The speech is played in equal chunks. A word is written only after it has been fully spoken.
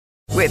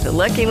With the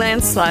Lucky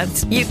Land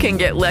Slots, you can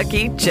get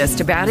lucky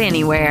just about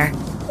anywhere.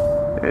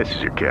 This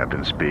is your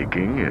captain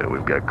speaking.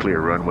 We've got clear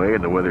runway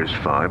and the weather's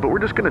fine, but we're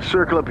just going to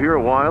circle up here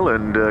a while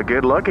and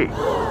get lucky.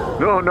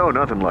 No,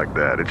 nothing like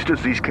that. It's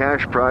just these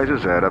cash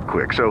prizes add up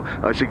quick. So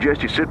I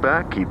suggest you sit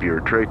back, keep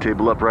your tray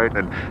table upright,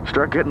 and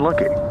start getting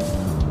lucky.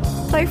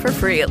 Play for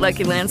free at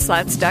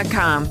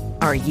LuckyLandSlots.com.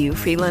 Are you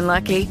feeling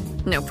lucky?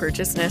 No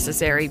purchase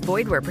necessary.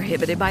 Void where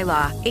prohibited by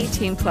law.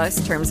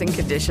 18+ terms and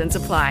conditions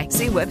apply.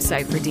 See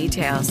website for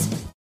details.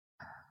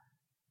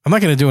 I'm not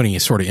going to do any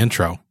sort of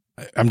intro.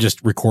 I'm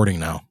just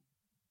recording now.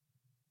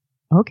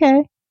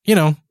 Okay. You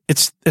know,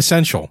 it's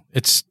essential.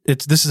 This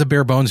is a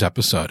bare bones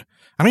episode.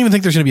 I don't even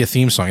think there's going to be a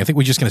theme song. I think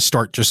we're just going to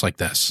start just like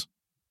this.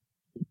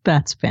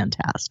 That's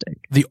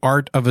fantastic. The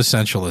Art of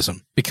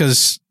Essentialism.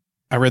 Because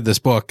I read this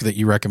book that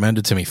you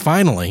recommended to me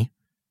finally.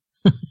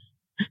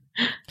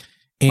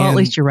 Well, at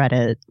least you read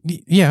it.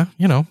 Yeah,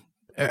 you know,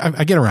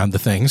 I get around to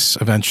things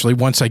eventually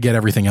once I get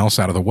everything else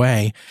out of the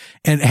way.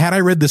 And had I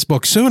read this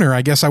book sooner,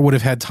 I guess I would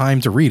have had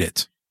time to read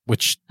it.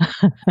 Which,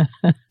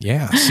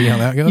 yeah, see how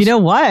that goes? You know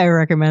why I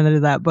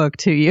recommended that book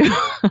to you?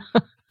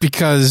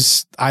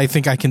 Because I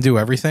think I can do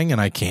everything and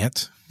I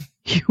can't.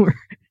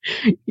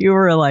 You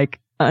were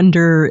like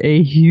under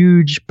a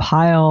huge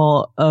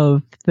pile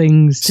of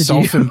things to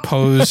do.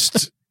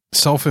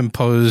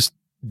 Self-imposed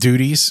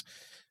duties.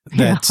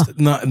 That's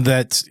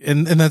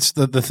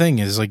the thing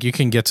is, like, you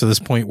can get to this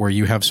point where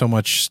you have so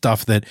much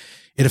stuff that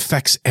it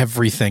affects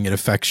everything. It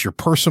affects your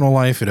personal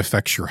life. It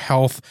affects your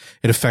health.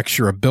 It affects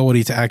your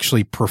ability to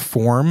actually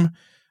perform.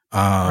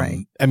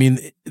 Right. I mean,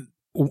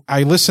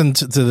 I listened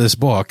to this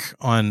book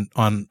on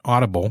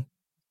Audible.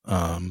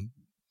 I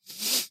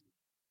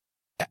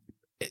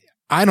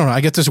don't know. I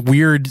get this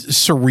weird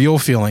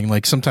surreal feeling.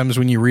 Like sometimes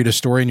when you read a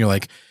story and you're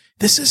like,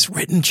 this is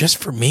written just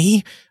for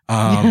me.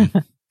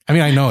 I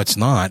mean, I know it's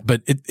not,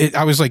 but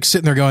I was like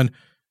sitting there going,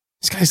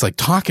 this guy's like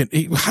talking.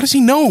 How does he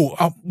know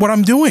what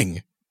I'm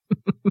doing?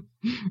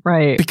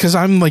 Right. Because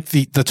I'm like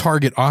the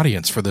target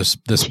audience for this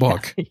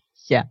book.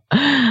 Yeah.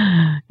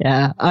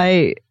 Yeah.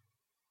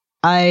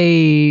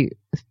 I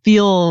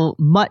feel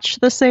much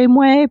the same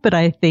way, but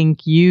I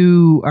think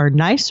you are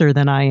nicer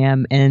than I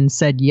am and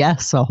said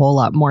yes a whole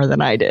lot more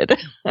than I did.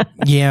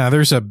 Yeah.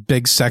 There's a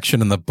big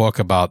section in the book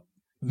about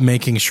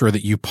making sure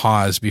that you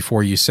pause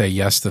before you say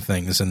yes to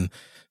things and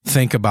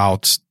think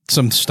about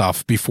some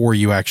stuff before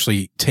you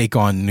actually take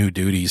on new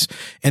duties.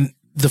 And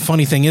the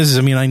funny thing is,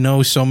 I mean, I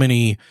know so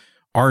many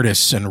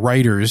artists and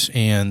writers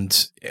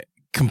and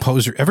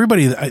composer,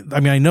 everybody. I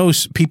mean, I know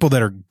people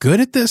that are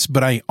good at this,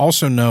 but I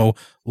also know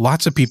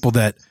lots of people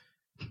that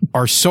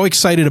are so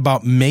excited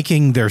about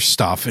making their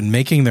stuff and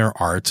making their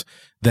art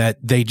that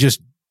they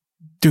just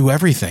do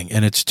everything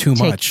and it's too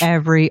much.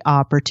 Every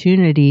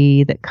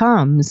opportunity that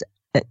comes.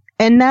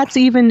 And that's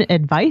even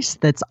advice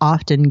that's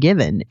often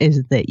given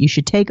is that you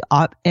should take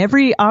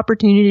every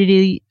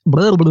opportunity.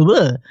 Blah, blah,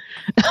 blah.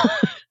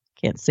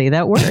 Can't say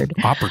that word.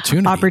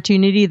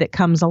 Opportunity that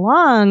comes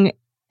along.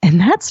 And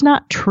that's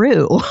not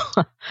true.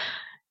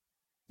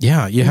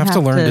 Yeah. You have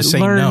to learn to say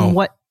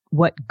no.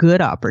 What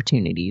good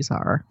opportunities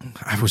are.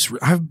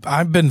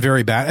 I've been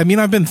very bad. I mean,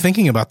 I've been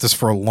thinking about this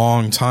for a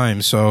long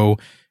time. So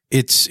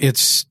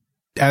it's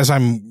as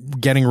I'm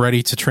getting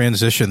ready to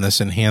transition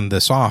this and hand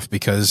this off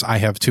because I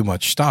have too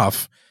much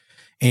stuff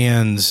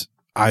and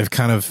I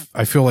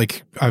feel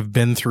like I've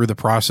been through the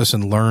process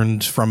and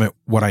learned from it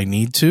what I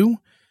need to.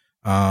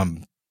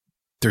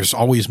 There's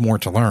always more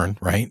to learn,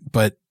 right?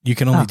 But you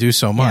can only do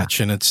so much.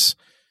 Yeah. And it's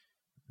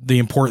the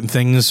important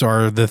things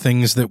are the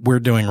things that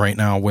we're doing right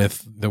now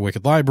with the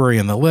Wicked Library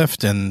and the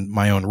Lift and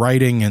my own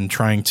writing and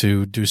trying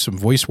to do some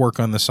voice work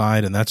on the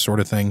side and that sort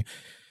of thing.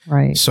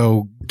 Right.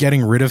 So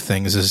getting rid of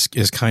things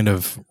is kind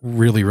of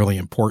really, really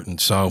important.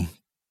 So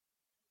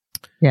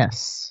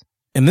yes.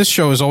 And this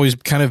show has always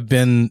kind of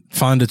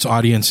found its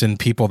audience in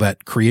people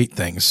that create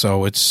things.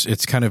 So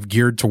it's kind of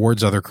geared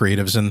towards other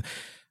creatives. And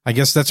I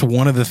guess that's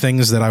one of the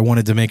things that I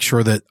wanted to make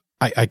sure that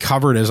I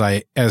covered as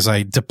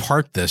I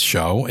depart this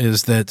show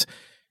is that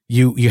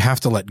you have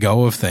to let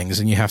go of things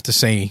and you have to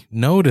say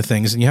no to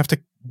things and you have to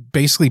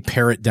basically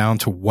pare it down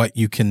to what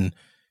you can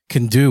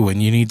do.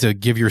 And you need to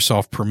give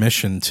yourself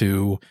permission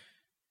to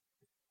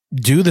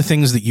do the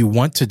things that you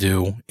want to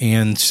do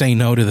and say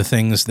no to the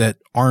things that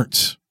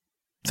aren't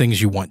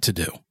things you want to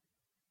do.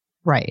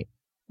 Right.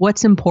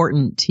 What's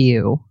important to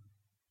you?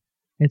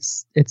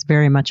 It's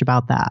very much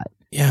about that.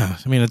 Yeah.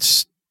 I mean,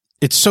 it's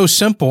so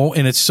simple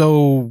and it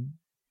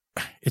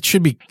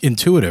should be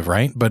intuitive,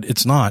 right? But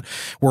it's not.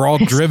 We're all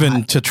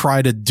driven to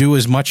try to do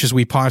as much as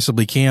we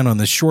possibly can on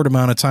this short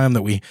amount of time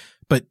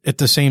but at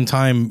the same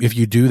time, if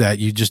you do that,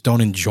 you just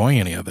don't enjoy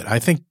any of it. I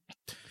think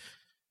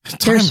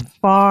there's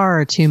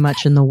far too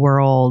much in the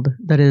world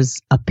that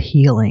is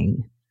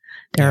appealing.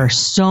 There are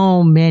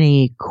so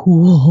many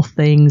cool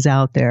things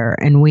out there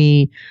and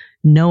we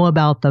know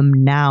about them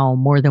now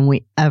more than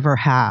we ever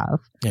have.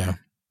 Yeah.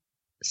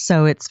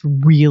 So it's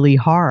really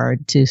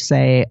hard to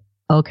say,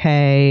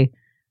 okay,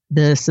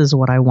 this is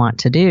what I want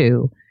to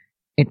do.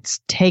 it's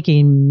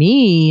taking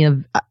me,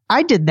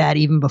 I did that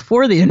even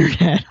before the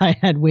internet. I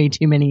had way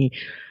too many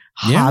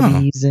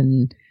hobbies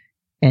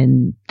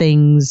and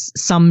things.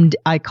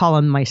 I call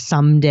them my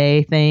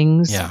someday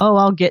things. Yeah. Oh,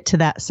 I'll get to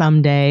that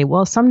someday.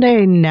 Well,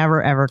 someday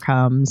never ever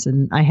comes.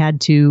 And I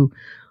had to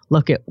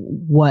look at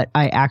what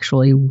I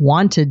actually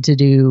wanted to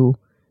do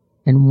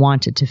and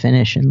wanted to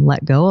finish and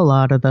let go a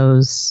lot of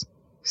those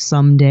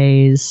some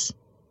days.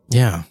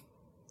 Yeah.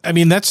 I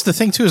mean, that's the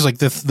thing too, is like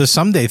the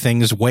someday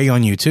things weigh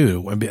on you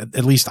too. I mean,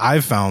 at least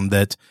I've found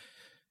that.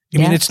 I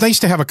mean, it's nice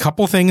to have a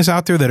couple things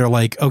out there that are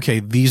like, okay,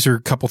 these are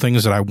a couple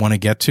things that I want to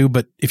get to.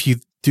 But if you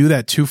do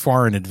that too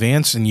far in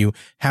advance and you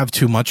have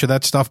too much of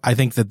that stuff, I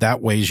think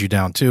that weighs you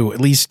down too. At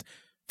least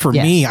for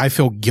me, I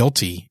feel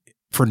guilty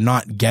for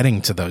not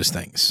getting to those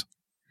things.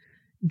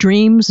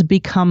 Dreams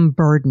become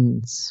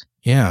burdens.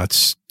 Yeah.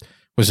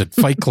 Was it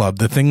Fight Club?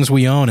 The things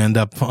we own end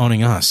up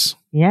owning us.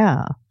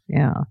 Yeah.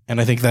 Yeah. And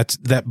I think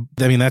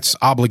that's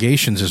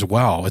obligations as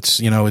well.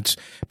 It's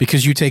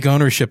because you take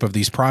ownership of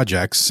these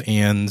projects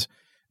and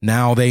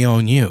now they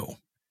own you.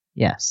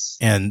 Yes.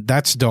 And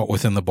that's dealt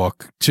with in the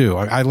book too.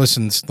 I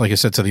listened, like I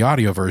said, to the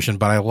audio version,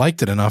 but I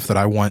liked it enough that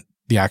I want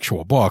the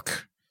actual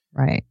book.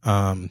 Right.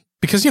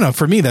 Because,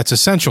 for me, that's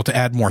essential to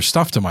add more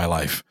stuff to my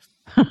life.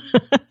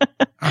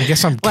 I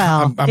guess I'm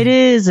it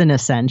is an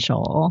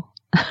essential.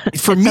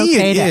 For me,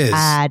 okay it is. To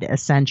add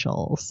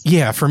essentials.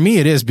 Yeah, for me,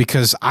 it is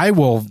because I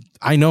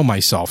know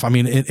myself. I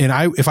mean,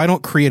 if I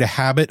don't create a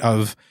habit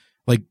of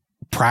like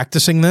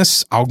practicing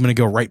this, I'm going to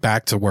go right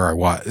back to where I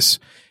was.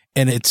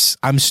 And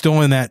I'm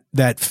still in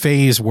that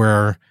phase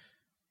where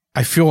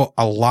I feel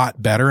a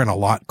lot better and a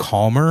lot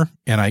calmer.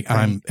 And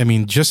I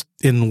mean, just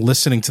in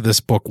listening to this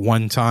book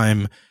one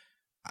time,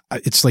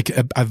 it's like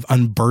I've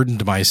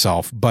unburdened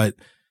myself, but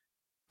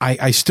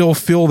I still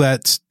feel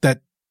that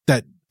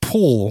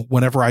pull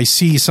whenever I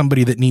see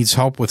somebody that needs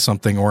help with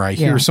something, or I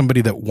hear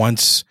somebody that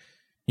wants,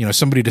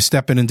 somebody to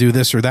step in and do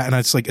this or that. And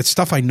it's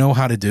stuff I know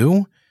how to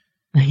do.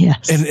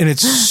 Yes. And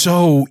it's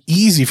so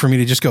easy for me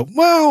to just go,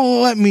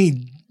 well, let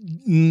me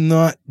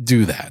not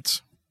do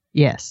that.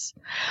 Yes.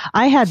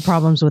 I had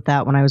problems with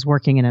that when I was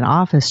working in an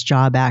office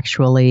job,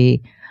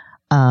 actually.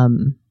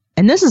 And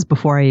this is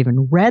before I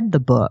even read the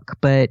book,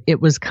 but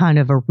it was kind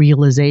of a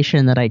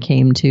realization that I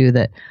came to,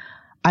 that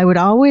I would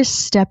always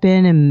step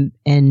in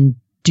and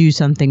do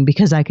something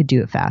because I could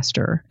do it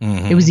faster.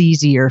 Mm-hmm. It was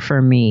easier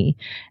for me.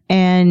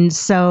 And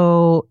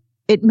so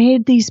it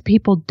made these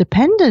people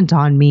dependent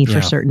on me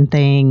for certain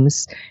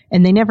things,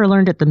 and they never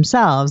learned it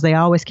themselves. They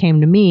always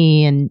came to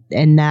me, and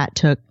that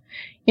took,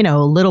 a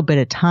little bit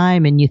of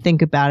time. And you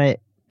think about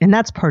it, and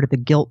that's part of the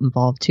guilt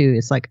involved too.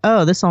 It's like,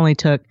 oh, this only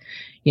took,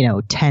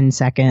 10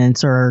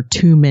 seconds or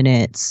 2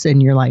 minutes.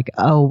 And you're like,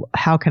 oh,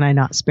 how can I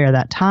not spare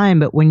that time?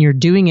 But when you're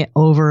doing it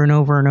over and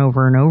over and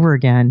over and over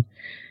again,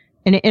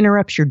 and it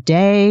interrupts your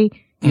day,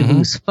 you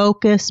lose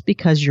focus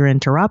because you're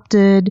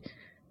interrupted.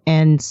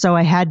 And so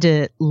I had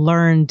to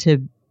learn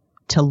to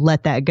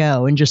let that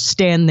go and just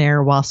stand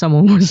there while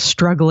someone was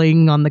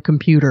struggling on the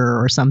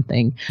computer or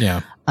something.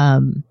 Yeah.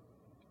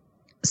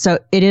 So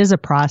it is a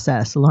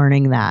process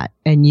learning that,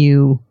 and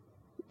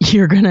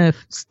you're going to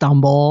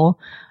stumble.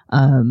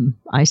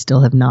 I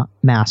still have not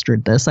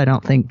mastered this. I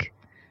don't think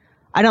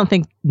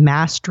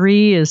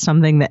mastery is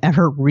something that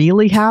ever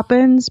really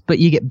happens, but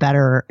you get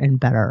better and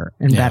better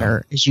and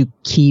better as you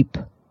keep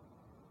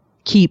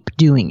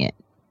doing it.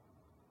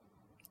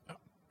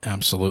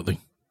 Absolutely.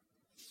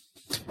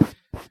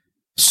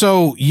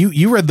 So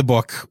you read the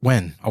book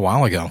when? A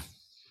while ago.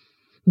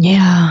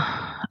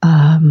 Yeah.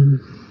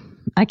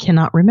 I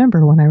cannot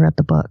remember when I read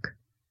the book.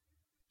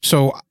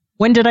 So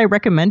when did I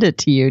recommend it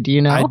to you? Do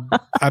you know?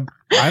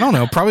 I don't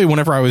know. Probably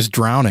whenever I was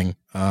drowning.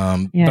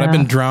 But I've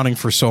been drowning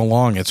for so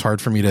long, it's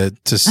hard for me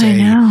to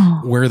say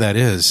where that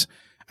is.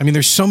 I mean,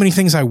 there's so many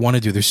things I want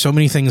to do. There's so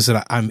many things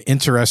that I'm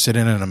interested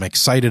in and I'm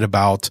excited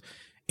about.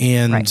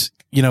 And,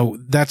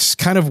 that's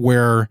kind of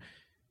where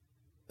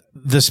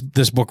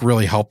this book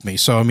really helped me.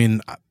 So, I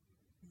mean,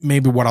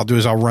 maybe what I'll do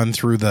is I'll run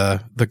through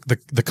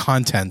the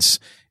contents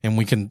and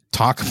we can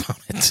talk about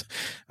it.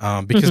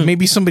 Because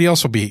maybe somebody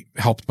else will be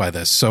helped by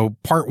this. So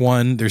part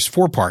 1, there's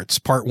 4 parts.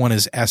 Part 1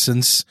 is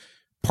essence.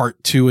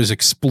 Part 2 is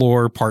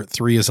explore. Part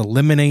 3 is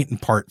eliminate.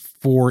 And part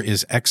 4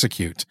 is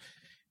execute.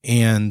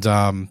 And,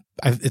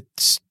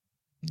 it's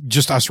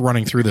just us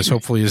running through this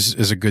hopefully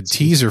is a good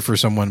teaser for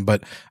someone,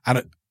 but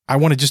I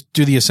want to just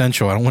do the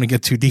essential. I don't want to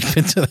get too deep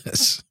into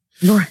this.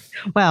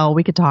 Well,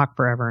 we could talk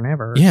forever and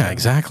ever. Yeah,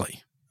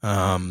 exactly.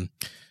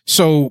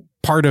 So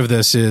part of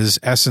this is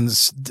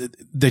essence.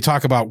 They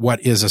talk about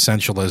what is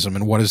essentialism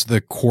and what is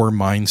the core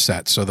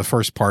mindset. So the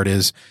first part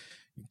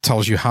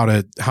tells you how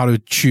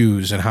to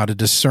choose and how to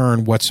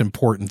discern what's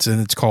important.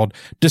 And it's called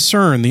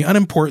discern the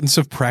unimportance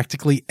of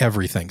practically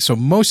everything. So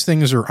most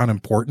things are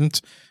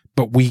unimportant,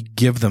 but we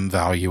give them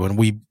value and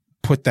we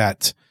put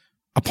that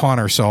upon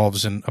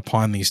ourselves and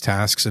upon these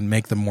tasks and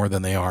make them more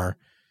than they are.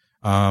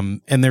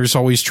 And there's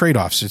always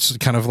trade-offs. It's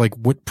kind of like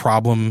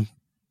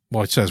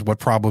it says, what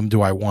problem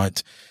do I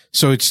want?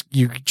 So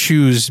you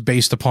choose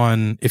based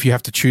upon, if you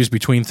have to choose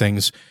between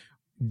things,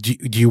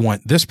 do you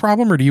want this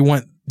problem, or do you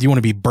want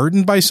to be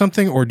burdened by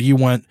something, or do you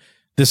want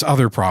this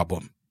other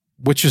problem?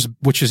 Which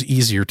is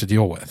easier to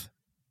deal with?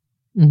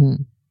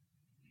 Mm-hmm.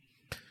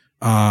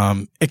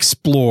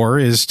 Explore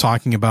is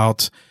talking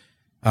about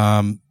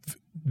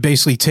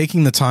basically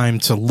taking the time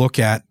to look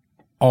at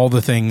all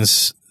the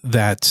things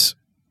that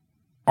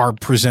are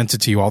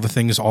presented to you, all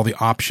the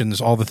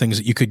options, all the things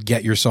that you could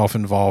get yourself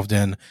involved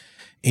in,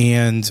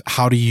 and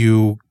how do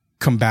you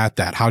combat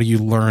that? How do you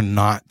learn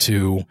not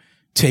to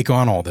take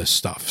on all this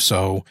stuff?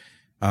 So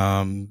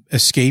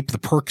escape, the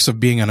perks of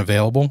being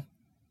unavailable.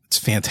 It's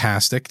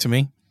fantastic to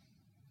me.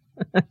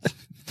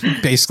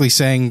 Basically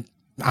saying,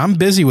 I'm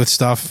busy with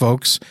stuff,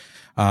 folks.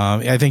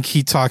 I think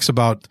he talks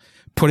about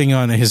putting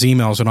on his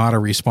emails an auto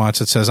response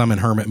that says, I'm in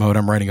hermit mode.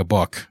 I'm writing a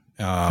book.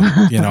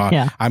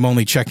 Yeah. I'm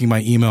only checking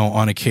my email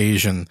on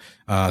occasion.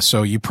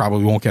 So you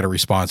probably won't get a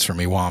response from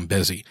me while I'm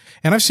busy.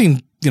 And I've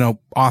seen,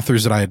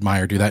 authors that I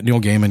admire do that. Neil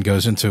Gaiman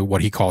goes into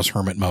what he calls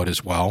hermit mode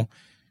as well,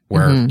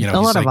 where, a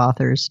lot of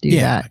authors do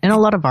that. And a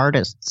lot of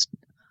artists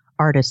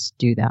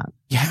do that.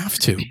 You have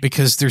to,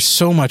 because there's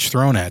so much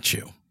thrown at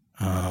you.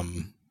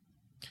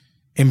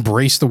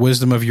 Embrace the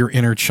wisdom of your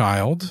inner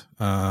child.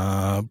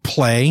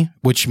 Play,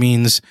 which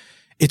means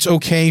it's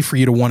okay for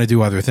you to want to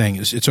do other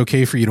things. It's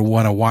okay for you to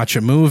want to watch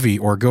a movie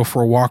or go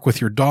for a walk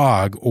with your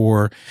dog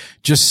or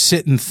just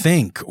sit and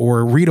think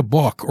or read a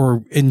book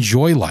or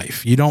enjoy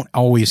life. You don't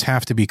always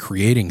have to be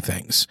creating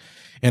things.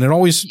 And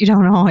you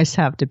don't always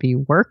have to be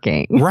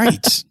working.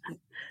 Right.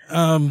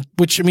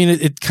 Which, I mean,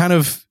 it kind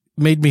of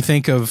made me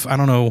think of, I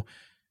don't know,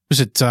 who's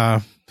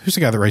the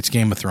guy that writes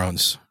Game of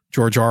Thrones?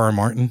 George R.R.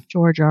 Martin.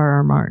 George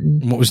R.R. Martin.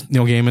 And what was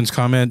Neil Gaiman's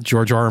comment?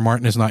 George R.R.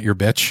 Martin is not your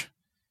bitch.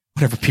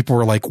 Whenever people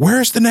were like,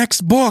 where's the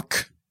next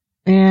book?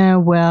 Yeah,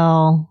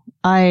 well,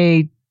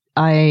 I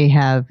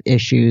have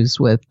issues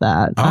with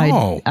that.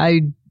 Oh.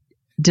 I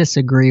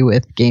disagree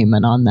with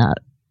Gaiman on that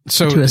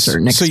to a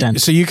certain extent.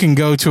 So you can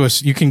go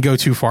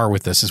too far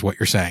with this, is what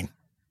you're saying.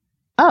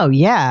 Oh,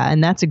 yeah.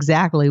 And that's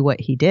exactly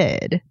what he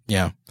did.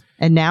 Yeah.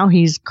 And now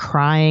he's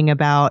crying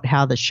about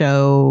how the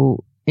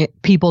show,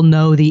 people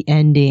know the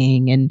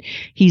ending, and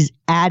he's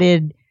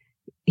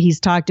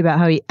talked about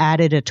how he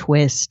added a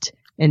twist.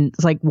 And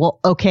it's like, well,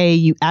 okay,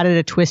 you added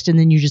a twist and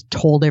then you just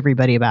told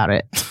everybody about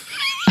it.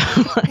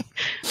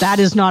 That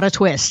is not a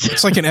twist.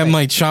 It's like an M.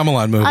 Night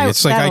Shyamalan movie.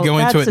 It's like I go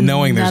into it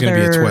knowing there's going to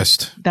be a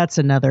twist. That's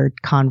another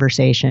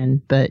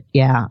conversation. But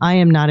yeah, I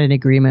am not in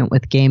agreement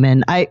with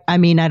Gaiman. I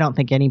mean, I don't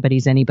think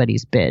anybody's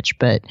bitch,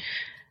 but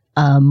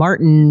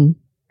Martin.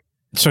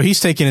 So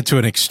he's taking it to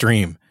an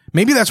extreme.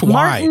 Maybe that's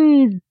why.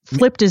 Martin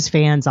flipped his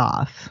fans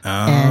off. Oh.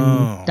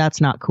 And that's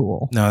not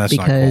cool. No, that's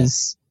not cool.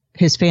 Because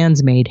his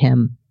fans made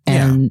him.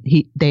 And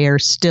they are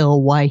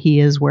still why he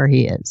is where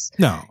he is.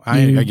 No,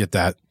 I get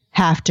that.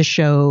 Have to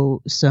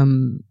show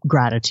some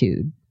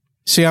gratitude.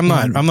 See, I'm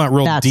not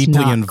real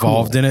deeply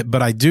involved in it,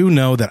 but I do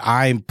know that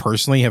I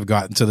personally have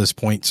gotten to this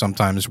point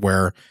sometimes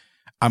where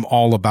I'm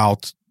all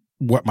about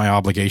what my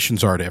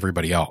obligations are to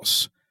everybody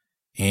else.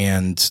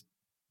 And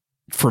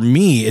for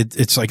me,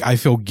 it's like I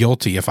feel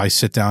guilty if I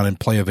sit down and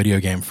play a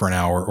video game for an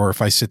hour, or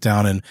if I sit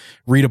down and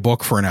read a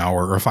book for an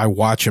hour, or if I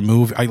watch a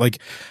movie.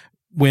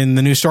 When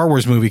the new Star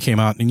Wars movie came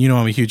out, and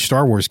I'm a huge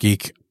Star Wars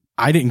geek,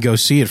 I didn't go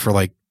see it for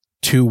like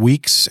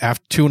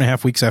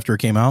 2.5 weeks after it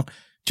came out,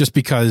 just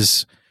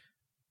because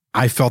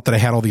I felt that I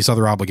had all these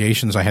other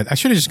obligations. I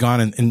should have just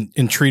gone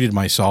and treated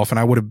myself, and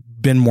I would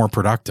have been more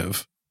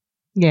productive.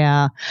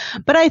 Yeah.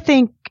 But I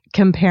think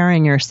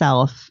comparing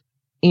yourself,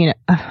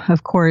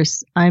 of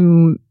course,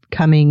 I'm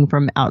coming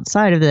from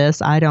outside of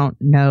this. I don't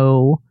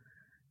know.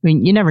 I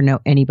mean, you never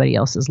know anybody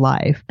else's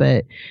life,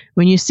 but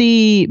when you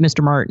see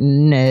Mr.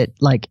 Martin at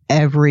like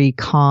every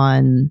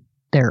con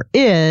there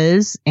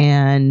is,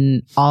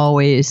 and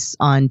always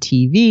on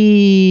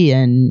TV,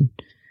 and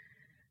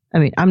I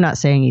mean, I'm not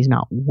saying he's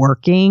not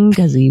working,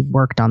 because he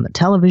worked on the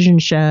television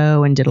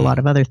show and did a lot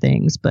of other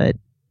things, but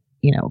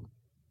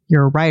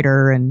you're a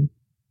writer and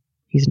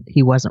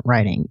he wasn't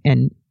writing.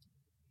 And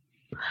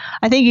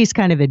I think he's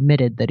kind of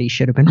admitted that he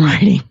should have been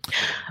writing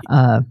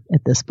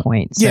at this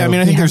point. So yeah, I mean,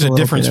 I think there's a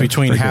difference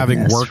between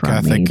having work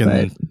ethic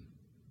and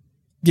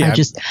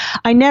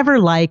I never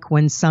like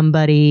when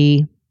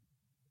somebody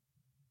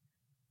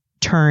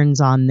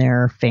turns on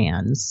their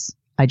fans.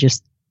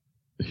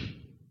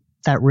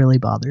 That really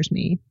bothers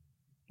me.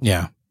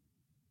 Yeah.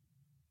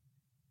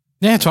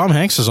 Yeah, Tom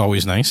Hanks is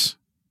always nice.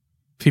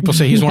 People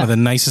say he's one of the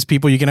nicest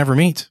people you can ever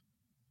meet.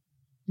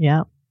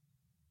 Yeah.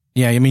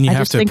 Yeah, I mean, you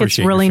have to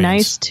appreciate your fans. I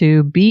just think it's really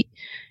nice to be,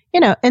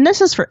 and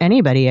this is for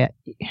anybody,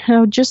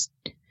 just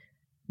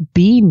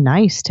be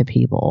nice to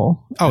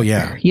people. Oh,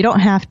 yeah. You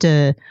don't have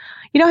to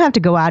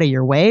go out of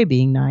your way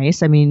being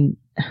nice. I mean,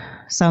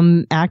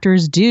 some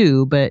actors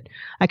do, but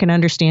I can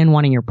understand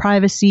wanting your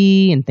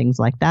privacy and things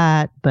like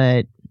that.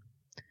 But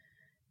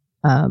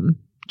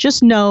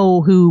just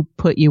know who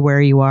put you where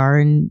you are,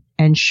 and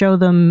show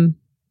them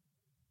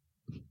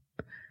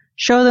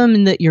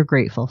that you're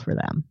grateful for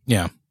them.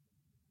 Yeah.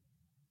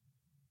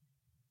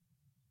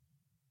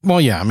 Well,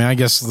 yeah, I mean, I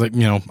guess,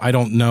 I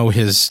don't know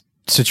his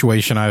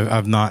situation.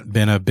 I've not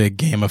been a big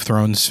Game of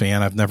Thrones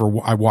fan.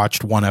 I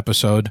watched one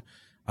episode.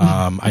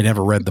 I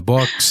never read the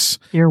books.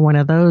 You're one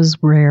of those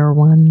rare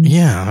ones.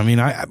 Yeah. I mean,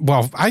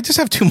 I just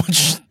have too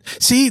much.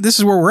 See, this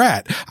is where we're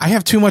at. I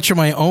have too much of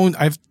my own.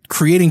 I've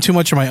creating too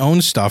much of my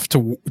own stuff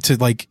to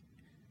like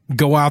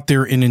go out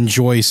there and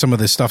enjoy some of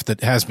the stuff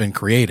that has been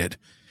created.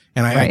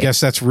 And I guess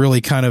that's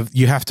really kind of,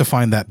 you have to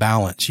find that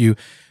balance. You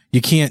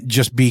can't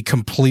just be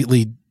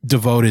completely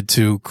devoted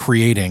to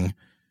creating.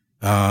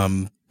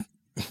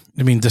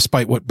 I mean,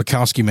 despite what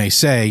Bukowski may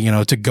say,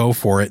 to go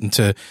for it and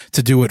to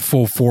do it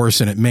full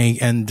force, and it may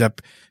end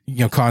up,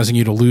 causing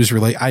you to lose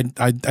I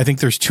think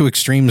there's two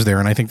extremes there.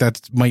 And I think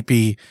that might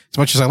be, as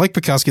much as I like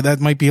Bukowski, that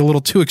might be a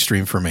little too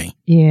extreme for me.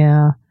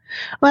 Yeah.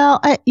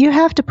 Well, you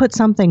have to put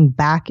something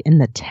back in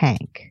the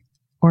tank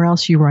or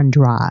else you run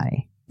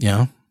dry.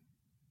 Yeah.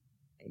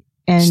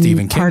 And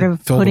Stephen King, part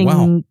of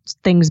putting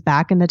things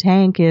back in the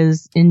tank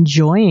is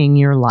enjoying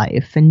your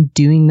life and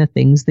doing the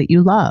things that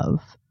you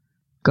love.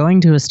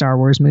 Going to a Star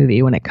Wars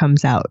movie when it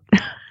comes out.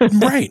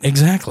 Right,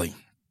 exactly.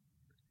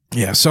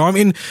 Yeah, so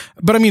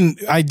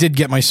I did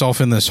get myself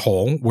in this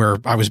hole where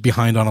I was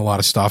behind on a lot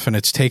of stuff, and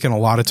it's taken a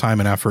lot of time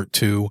and effort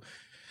to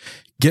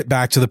get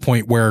back to the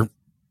point where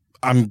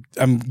I'm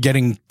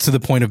getting to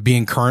the point of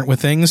being current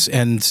with things.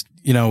 And,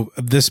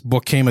 this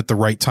book came at the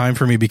right time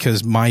for me,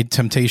 because my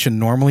temptation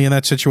normally in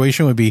that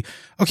situation would be,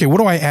 okay, what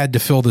do I add to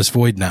fill this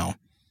void now?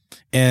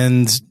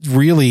 And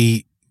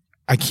really,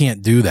 I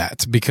can't do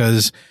that,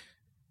 because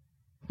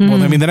well,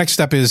 the next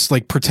step is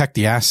like protect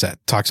the asset.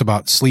 Talks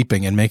about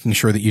sleeping and making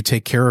sure that you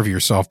take care of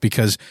yourself,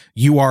 because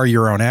you are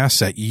your own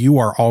asset. You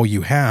are all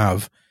you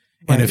have.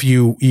 Right. And if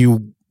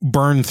you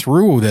burn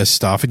through this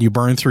stuff and you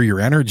burn through your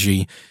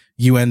energy,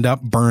 you end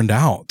up burned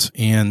out,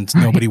 and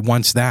nobody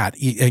wants that,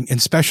 and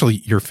especially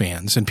your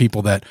fans and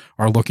people that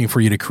are looking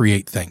for you to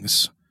create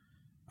things.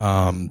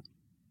 But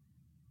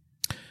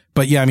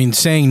yeah,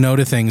 saying no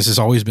to things has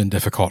always been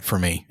difficult for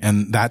me,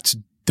 and that's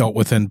dealt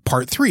with in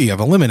part 3 of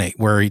Eliminate,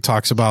 where he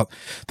talks about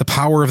the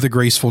power of the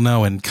graceful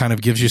no and kind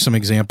of gives you some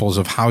examples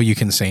of how you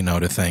can say no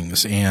to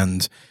things,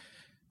 and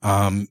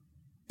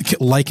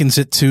likens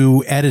it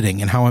to editing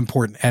and how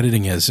important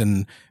editing is.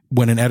 And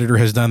when an editor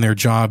has done their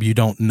job, you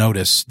don't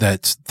notice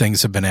that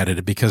things have been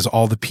edited, because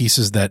all the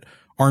pieces that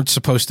aren't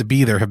supposed to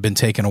be there have been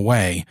taken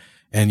away,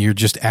 and you're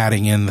just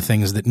adding in the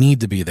things that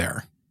need to be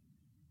there.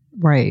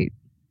 Right.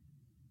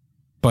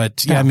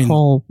 But yeah,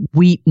 whole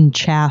wheat and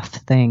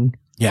chaff thing.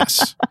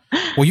 Yes.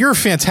 Well, you're a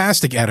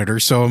fantastic editor,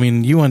 so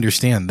you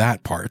understand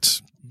that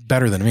part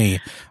better than me.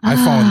 I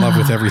fall in love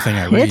with everything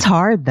I read. It's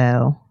hard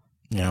though.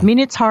 Yeah.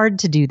 It's hard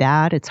to do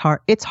that. It's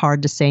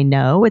hard to say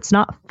no. It's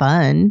not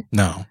fun.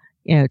 No.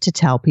 To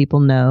tell people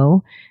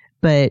no,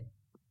 but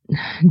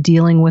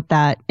dealing with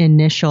that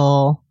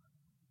initial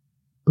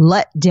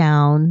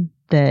letdown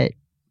that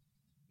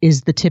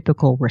is the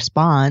typical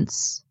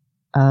response.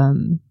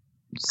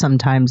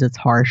 Sometimes it's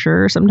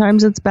harsher,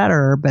 sometimes it's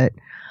better, but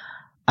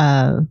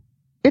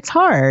it's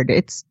hard.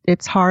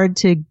 It's hard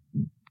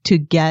to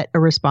get a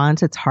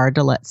response. It's hard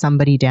to let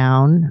somebody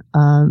down.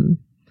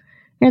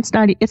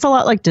 It's a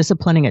lot like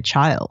disciplining a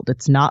child.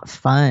 It's not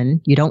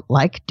fun. You don't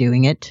like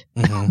doing it,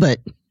 but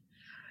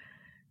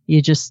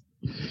you just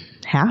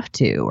have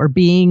to, or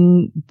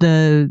being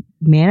the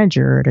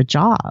manager at a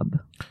job.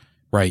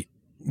 Right.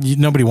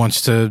 Nobody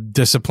wants to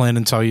discipline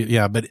and tell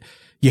you, but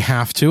you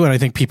have to. And I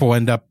think people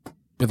end up,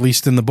 at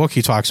least in the book,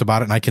 he talks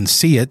about it, and I can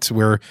see it,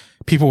 where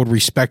people would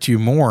respect you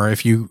more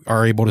if you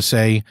are able to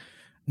say,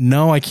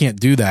 no, I can't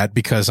do that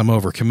because I'm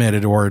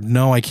overcommitted, or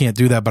no, I can't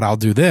do that, but I'll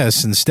do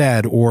this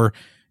instead, or,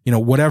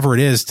 whatever it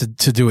is,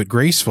 to do it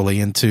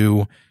gracefully, and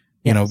to,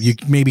 you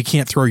maybe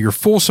can't throw your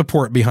full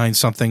support behind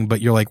something,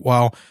 but you're like,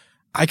 well,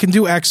 I can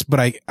do X,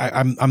 but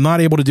I'm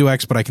not able to do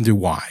X, but I can do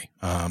Y.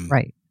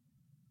 Right.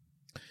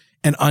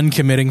 And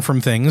uncommitting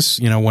from things,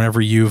 whenever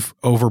you've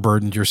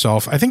overburdened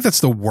yourself. I think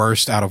that's the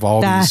worst out of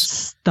all these.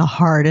 That's the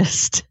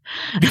hardest.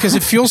 Because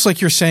it feels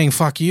like you're saying,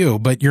 fuck you,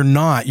 but you're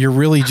not. You're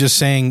really just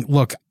saying,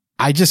 look,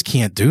 I just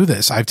can't do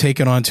this. I've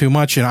taken on too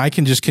much, and I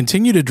can just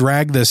continue to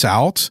drag this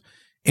out,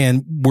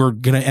 and we're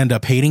going to end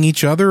up hating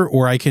each other.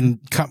 Or I can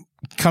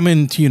come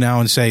into you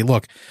now and say,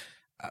 look,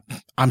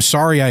 I'm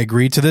sorry I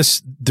agreed to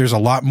this. There's a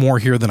lot more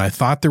here than I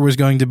thought there was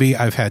going to be.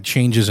 I've had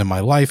changes in my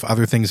life.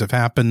 Other things have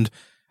happened.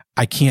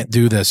 I can't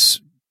do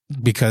this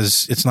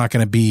because it's not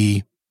going to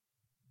be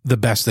the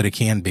best that it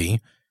can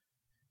be.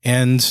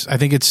 And I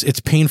think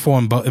it's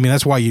painful.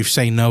 That's why you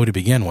say no to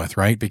begin with,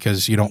 right?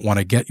 Because you don't want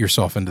to get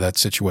yourself into that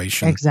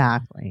situation.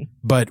 Exactly.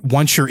 But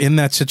once you're in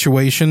that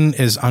situation,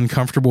 as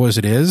uncomfortable as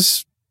it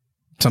is,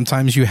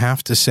 sometimes you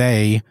have to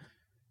say,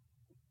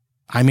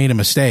 I made a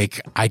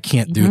mistake. I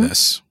can't do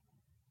this.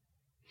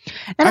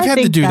 And I've had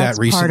to do that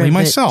recently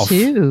myself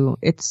too.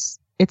 It's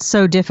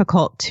so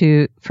difficult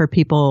for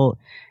people.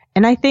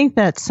 And I think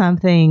that's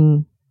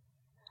something,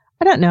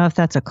 I don't know if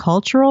that's a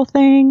cultural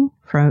thing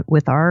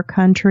with our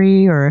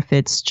country, or if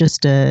it's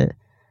just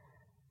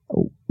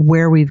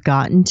where we've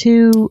gotten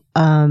to.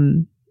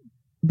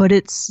 But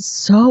it's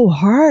so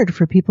hard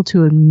for people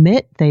to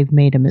admit they've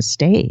made a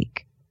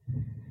mistake.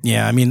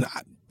 Yeah. I mean,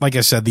 like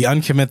I said, the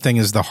uncommit thing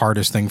is the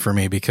hardest thing for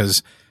me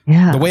because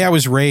Yeah. the way I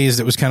was raised,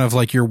 it was kind of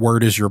like your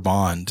word is your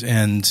bond.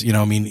 And, you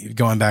know, I mean,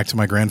 going back to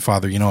my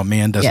grandfather, you know, a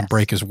man doesn't Yes.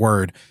 break his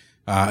word.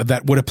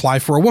 That would apply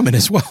for a woman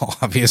as well,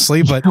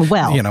 obviously. But,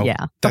 well, you know, yeah,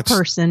 a that's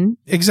person.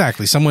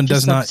 exactly. Someone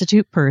does not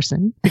substitute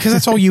person because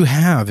that's all you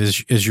have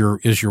is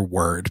your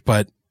word.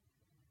 But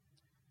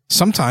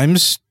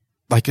sometimes,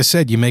 like I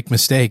said, you make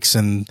mistakes,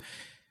 and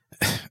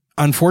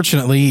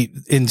unfortunately,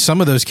 in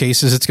some of those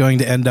cases, it's going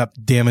to end up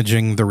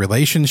damaging the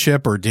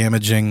relationship or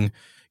damaging,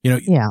 you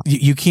know,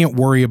 you can't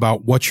worry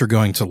about what you're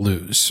going to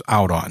lose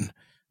out on.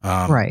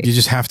 Right. You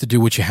just have to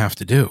do what you have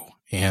to do.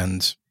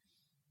 And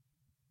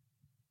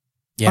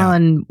yeah. Well,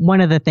 and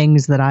one of the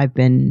things that I've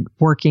been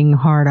working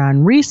hard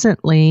on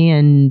recently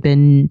and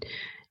been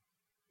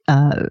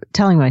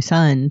telling my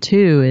son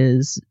too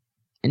is,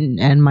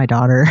 and my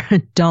daughter,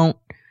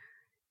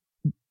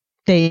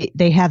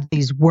 they have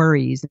these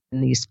worries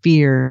and these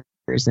fears,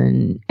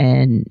 and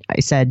I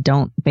said,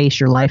 don't base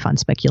your life on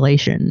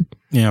speculation.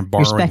 Yeah,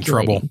 borrowing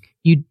trouble.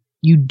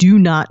 You do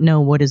not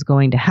know what is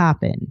going to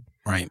happen.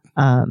 Right.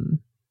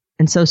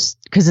 And so,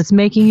 because it's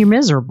making you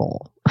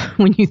miserable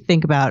when you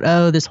think about,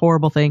 oh, this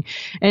horrible thing,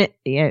 and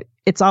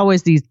it's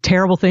always these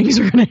terrible things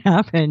are going to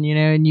happen, you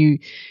know, and you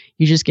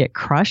just get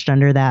crushed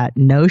under that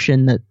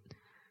notion that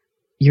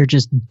you're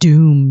just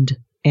doomed,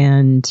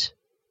 and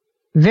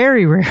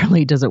very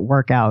rarely does it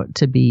work out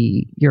to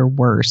be your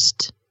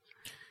worst.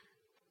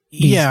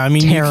 Yeah, I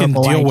mean, you can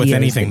deal with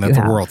anything that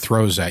the have. world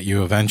throws at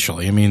you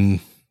eventually. I mean,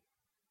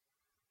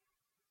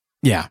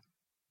 yeah.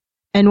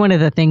 And one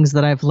of the things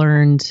that I've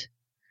learned,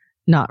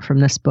 not from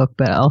this book,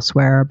 but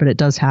elsewhere, but it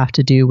does have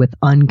to do with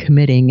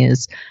uncommitting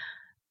is,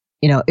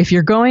 you know, if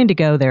you're going to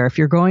go there, if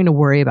you're going to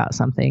worry about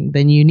something,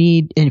 then you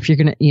need, and if you're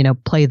going to, you know,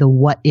 play the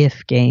what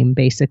if game,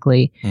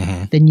 basically,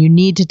 then you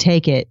need to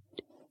take it,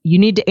 you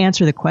need to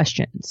answer the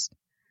questions.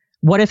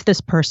 What if this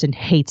person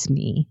hates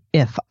me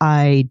if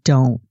I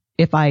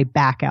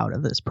back out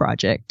of this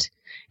project?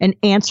 And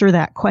answer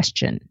that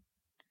question.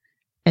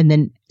 And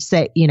then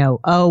say, you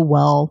know, oh,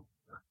 well,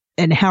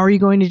 and how are you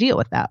going to deal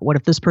with that? What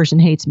if this person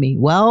hates me?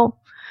 Well,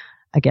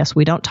 I guess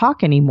we don't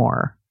talk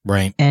anymore.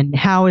 Right. And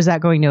how is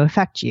that going to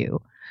affect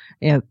you?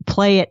 You know,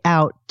 play it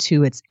out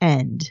to its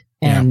end.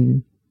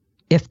 And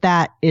if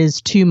that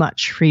is too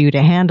much for you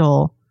to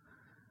handle,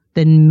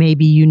 then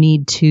maybe you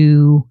need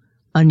to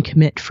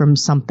uncommit from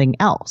something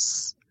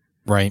else.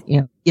 Right.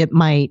 You know, it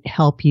might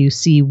help you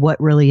see what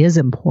really is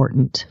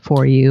important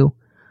for you,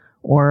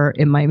 or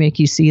it might make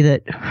you see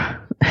that,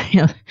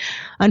 you know,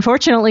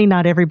 unfortunately,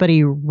 not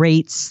everybody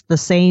rates the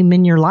same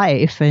in your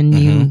life,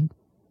 and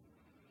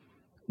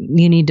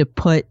you need to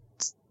put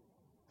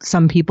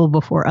some people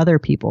before other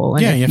people.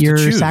 And if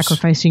you're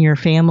sacrificing your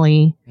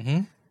family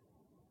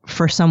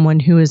for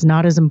someone who is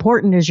not as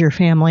important as your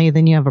family,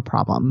 then you have a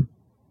problem.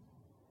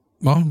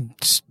 Well,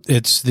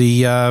 it's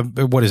the,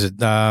 what is it?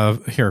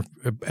 Here,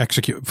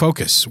 execute,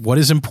 focus. What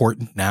is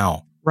important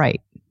now? Right.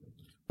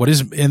 What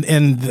is, and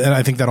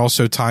I think that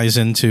also ties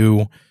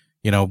into,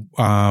 you know,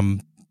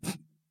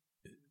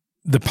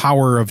 the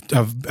power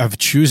of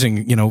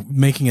choosing, you know,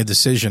 making a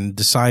decision,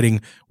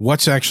 deciding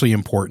what's actually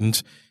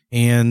important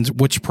and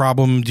which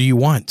problem do you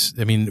want?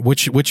 I mean,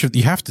 which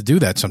you have to do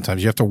that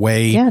sometimes. You have to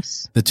weigh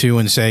the two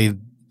and say,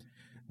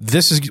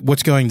 this is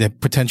what's going to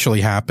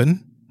potentially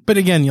happen. But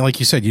again, like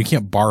you said, you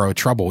can't borrow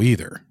trouble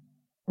either.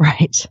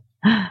 Right.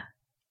 I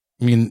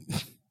mean,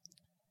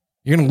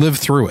 you're going to live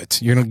through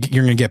it. You're going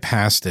to get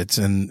past it,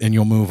 and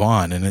you'll move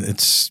on. And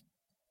it's,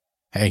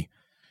 hey,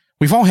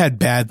 we've all had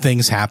bad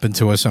things happen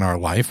to us in our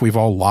life. We've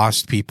all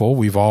lost people.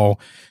 We've all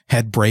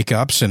had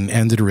breakups and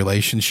ended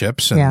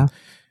relationships. And,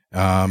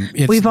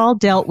 we've all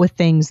dealt with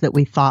things that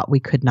we thought we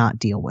could not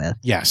deal with.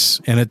 Yes.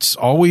 And it's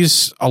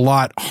always a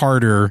lot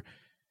harder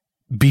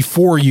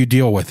before you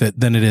deal with it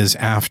than it is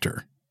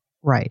after.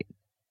 Right.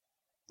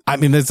 I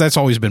mean, that's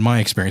always been my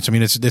experience. I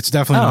mean, it's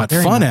definitely not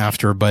fun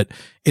after, but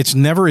it's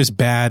never as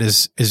bad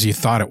as you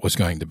thought it was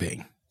going to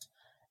be.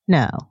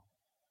 No.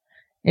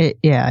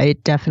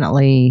 It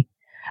definitely,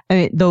 I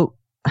mean, though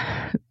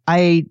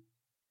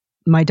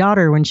my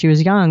daughter, when she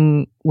was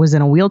young, was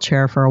in a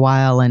wheelchair for a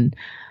while. And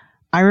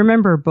I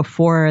remember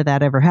before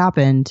that ever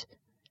happened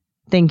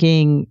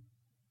thinking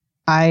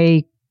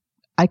I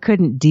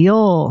couldn't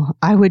deal.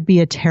 I would be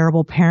a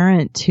terrible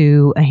parent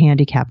to a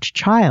handicapped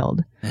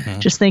child.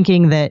 Just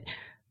thinking that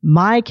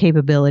my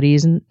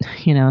capabilities, and,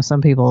 you know,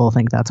 some people will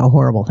think that's a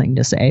horrible thing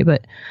to say,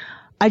 but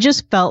I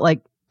just felt like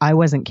I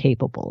wasn't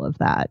capable of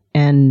that.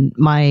 And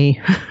my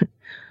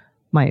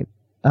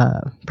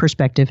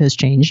perspective has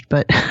changed,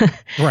 but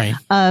right.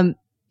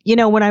 You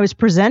know, when I was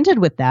presented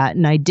with that,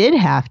 and I did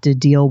have to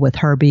deal with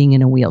her being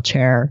in a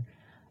wheelchair,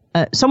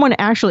 someone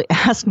actually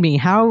asked me,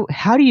 how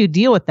do you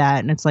deal with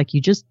that? And it's like,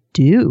 you just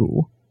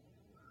do.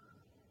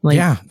 Like,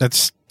 yeah,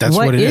 that's what it is.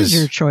 What is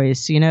your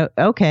choice? You know,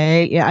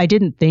 okay, yeah, I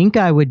didn't think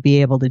I would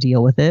be able to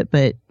deal with it,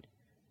 but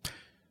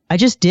I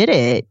just did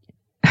it.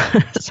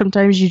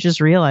 Sometimes you just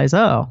realize,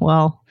 oh,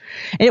 well,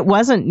 it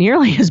wasn't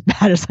nearly as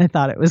bad as I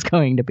thought it was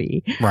going to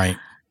be. Right.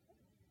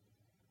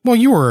 Well,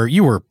 you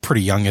were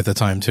pretty young at the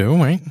time too,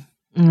 right?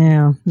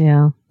 Yeah.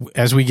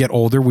 As we get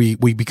older, we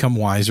become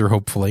wiser,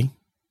 hopefully.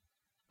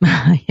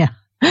 Yeah.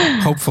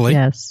 Hopefully.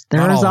 Yes.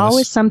 There is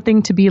always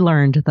something to be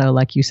learned, though,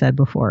 like you said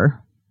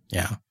before.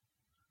 Yeah.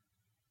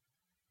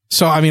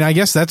 So, I mean, I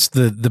guess that's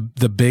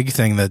the big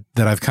thing that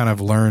I've kind of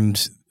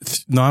learned,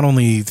 not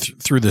only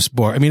through this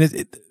book. I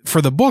mean,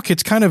 for the book,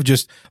 it's kind of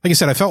just, like I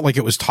said, I felt like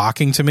it was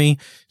talking to me.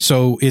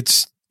 So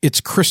it's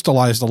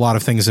crystallized a lot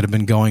of things that have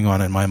been going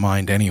on in my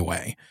mind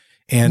anyway.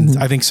 And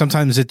I think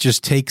sometimes it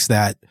just takes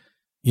that,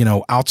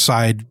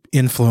 outside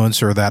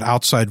influence or that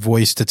outside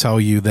voice to tell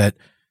you that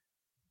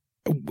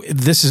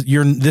this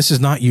is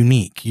not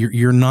unique.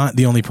 You're not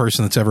the only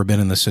person that's ever been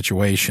in this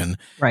situation.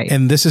 Right.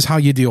 And this is how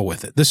you deal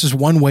with it. This is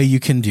one way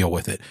you can deal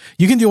with it.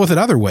 You can deal with it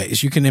other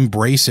ways. You can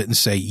embrace it and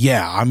say,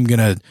 yeah,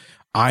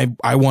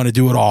 I want to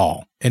do it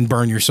all and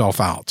burn yourself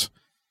out.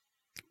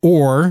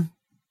 Or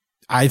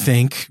I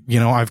think,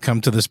 I've come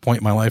to this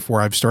point in my life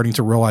where I'm starting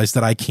to realize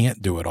that I can't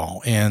do it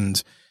all.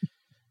 And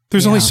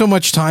there's only so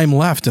much time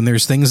left, and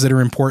there's things that are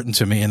important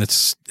to me, and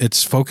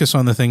it's focus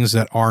on the things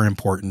that are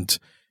important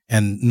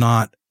and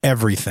not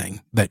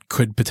everything that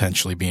could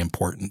potentially be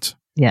important.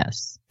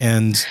 Yes.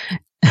 And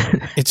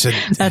my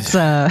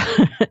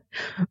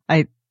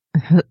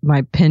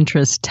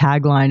Pinterest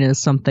tagline is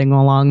something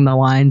along the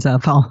lines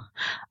of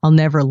I'll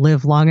never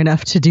live long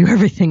enough to do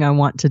everything I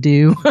want to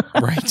do.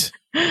 Right.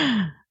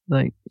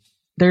 Like,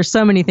 there's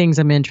so many things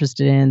I'm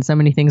interested in, so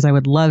many things I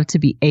would love to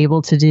be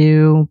able to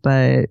do,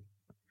 but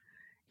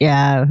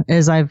yeah,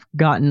 as I've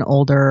gotten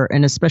older,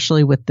 and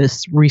especially with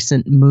this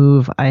recent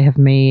move I have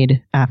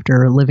made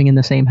after living in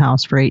the same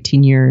house for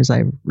 18 years,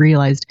 I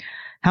realized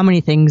how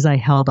many things I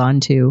held on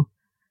to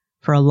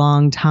for a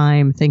long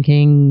time,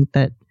 thinking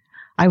that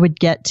I would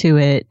get to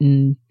it.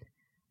 And,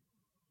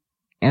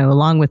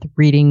 along with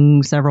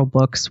reading several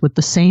books with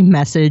the same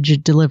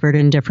message delivered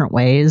in different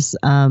ways,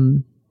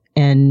 and,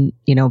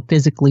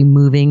 physically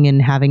moving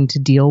and having to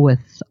deal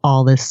with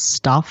all this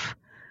stuff,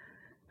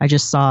 I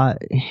just saw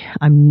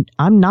I'm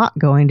not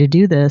going to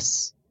do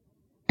this,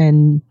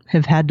 and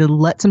have had to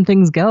let some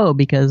things go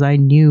because I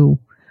knew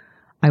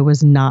I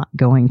was not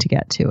going to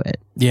get to it.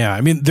 Yeah.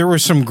 I mean, there were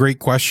some great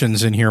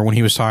questions in here when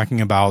he was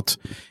talking about,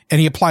 and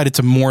he applied it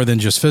to more than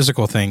just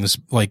physical things.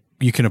 Like,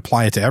 you can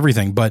apply it to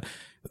everything, but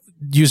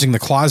using the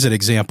closet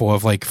example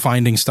of like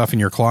finding stuff in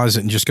your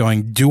closet and just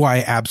going, do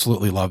I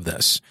absolutely love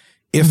this?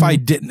 If I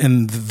didn't,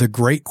 and the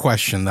great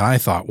question that I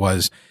thought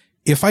was,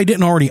 if I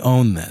didn't already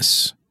own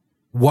this,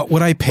 what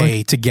would I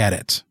pay to get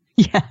it?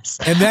 Yes.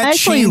 And that I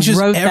actually changes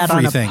wrote that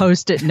everything. on a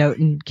Post-it note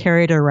and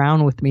carried it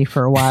around with me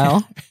for a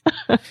while.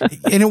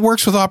 And it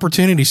works with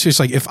opportunities. So it's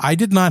like, if I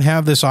did not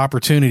have this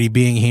opportunity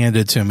being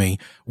handed to me,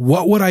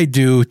 what would I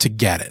do to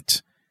get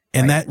it?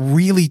 And that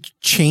really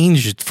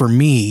changed for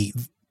me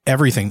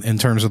everything in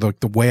terms of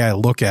the way I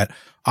look at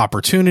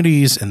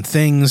opportunities and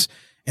things.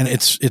 And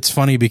it's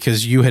funny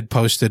because you had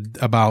posted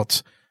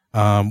about,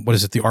 what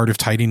is it? The Art of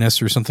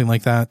Tidiness or something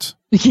like that.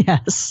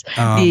 Yes.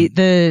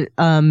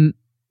 The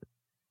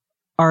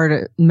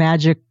art,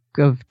 magic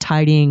of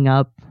tidying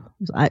up,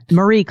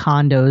 Marie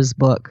Kondo's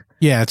book.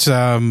 Yeah.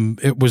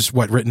 It was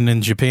written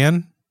in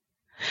Japan?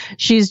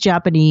 She's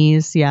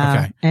Japanese. Yeah.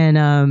 Okay.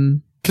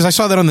 And, because I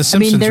saw that on The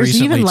Simpsons recently,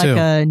 there's even like too.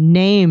 a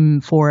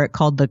name for it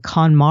called the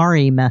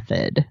KonMari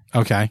method.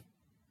 Okay.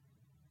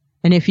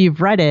 And if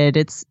you've read it,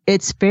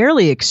 it's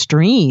fairly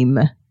extreme.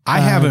 I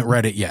haven't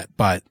read it yet,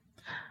 but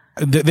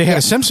they had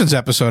a Simpsons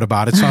episode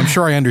about it, so I'm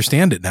sure I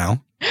understand it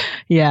now.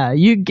 Yeah,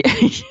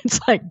 it's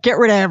like, get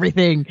rid of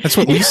everything. That's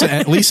what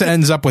Lisa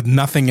ends up with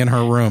nothing in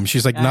her room.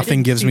 She's like,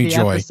 nothing gives me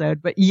joy.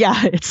 Episode, but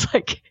yeah, it's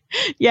like,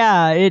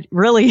 yeah, it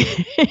really,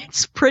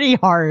 it's pretty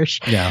harsh.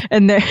 Yeah.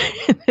 And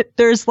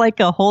there's like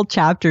a whole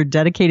chapter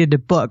dedicated to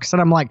books.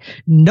 And I'm like,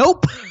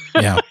 nope.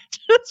 Yeah.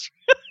 Just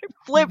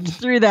flipped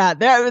through that.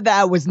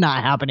 That was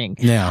not happening.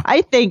 Yeah.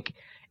 I think,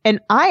 and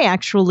I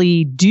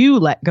actually do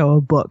let go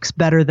of books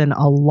better than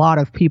a lot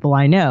of people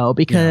I know,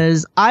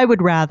 because I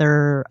would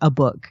rather a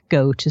book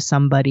go to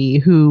somebody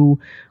who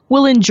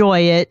will enjoy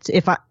it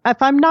if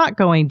I'm not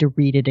going to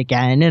read it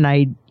again, and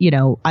I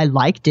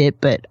liked it,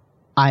 but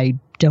I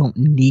don't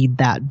need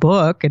that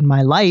book in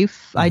my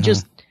life.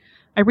 Mm-hmm.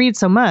 I read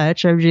so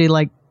much. I really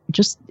like,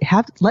 just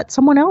let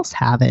someone else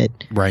have it.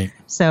 Right.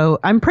 So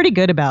I'm pretty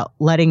good about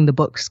letting the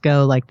books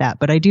go like that,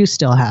 but I do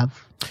still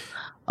have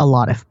a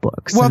lot of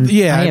books. Well,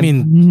 yeah, I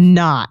mean,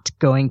 not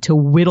going to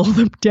whittle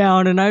them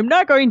down, and I'm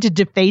not going to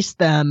deface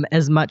them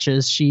as much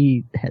as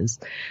she has.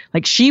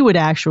 Like, she would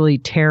actually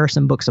tear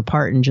some books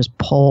apart and just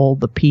pull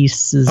the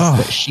pieces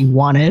that she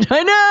wanted.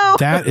 I know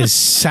that is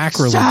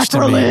sacrilege.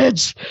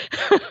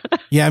 To me.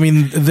 Yeah, I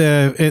mean,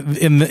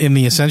 in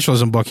the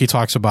Essentialism book, he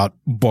talks about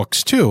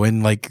books too,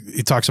 and like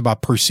he talks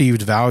about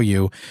perceived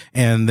value,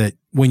 and that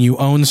when you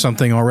own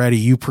something already,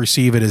 you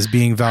perceive it as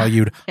being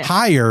valued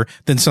higher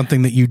than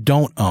something that you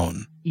don't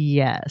own.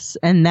 Yes.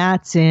 And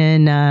that's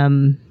in,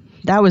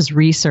 that was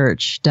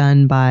research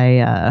done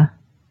by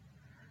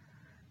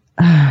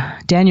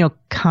Daniel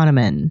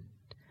Kahneman.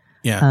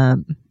 Yeah.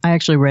 I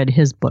actually read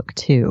his book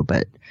too,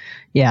 but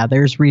yeah,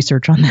 there's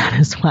research on that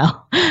as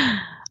well.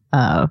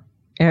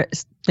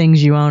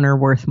 Things you own are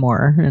worth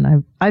more.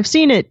 And I've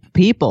seen it,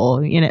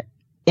 people,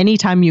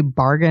 anytime you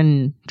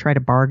try to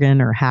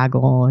bargain or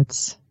haggle,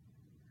 it's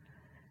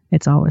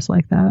always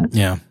like that.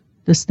 Yeah.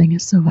 This thing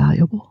is so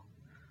valuable.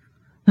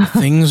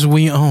 Things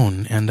we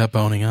own end up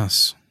owning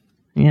us.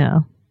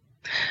 Yeah.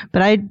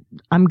 But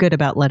I'm good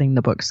about letting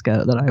the books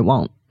go that I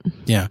won't.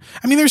 Yeah.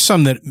 I mean, there's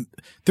some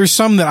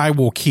that I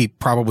will keep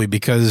probably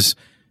because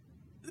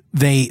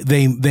they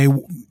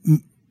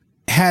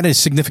had a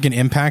significant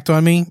impact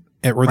on me,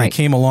 or they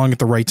came along at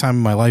the right time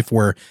in my life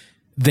where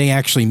they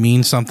actually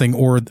mean something,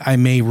 or I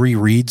may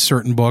reread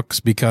certain books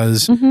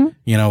because,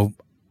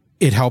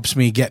 it helps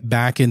me get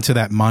back into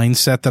that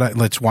mindset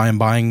that's why I'm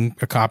buying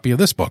a copy of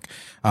this book.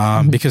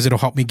 Because it'll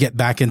help me get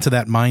back into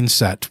that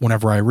mindset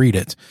whenever I read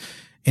it.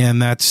 And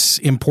that's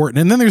important.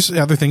 And then there's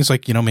other things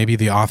like, maybe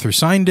the author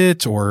signed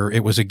it, or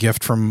it was a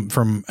gift from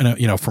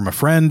a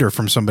friend or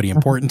from somebody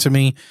important to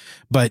me.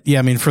 But yeah,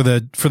 I mean, for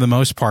the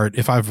most part,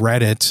 if I've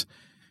read it,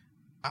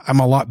 I'm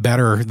a lot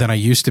better than I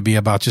used to be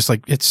about just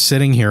like, it's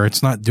sitting here.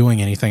 It's not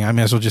doing anything. I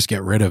may as well just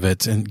get rid of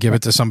it and give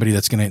it to somebody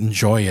that's going to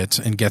enjoy it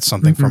and get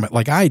something from it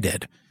like I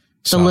did.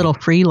 So, the little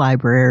free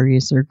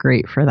libraries are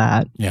great for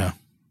that. Yeah.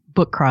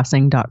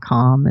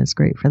 Bookcrossing.com is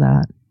great for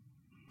that.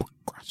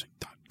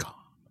 Bookcrossing.com.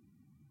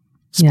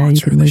 Yeah, you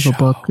can leave a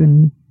book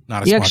and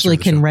you actually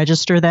can show.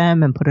 Register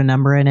them and put a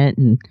number in it.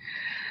 And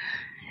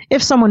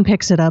if someone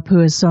picks it up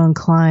who is so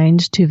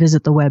inclined to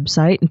visit the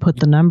website and put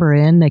the number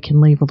in, they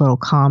can leave a little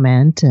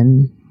comment.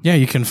 And yeah,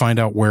 you can find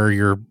out where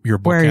your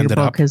book ended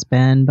up. Has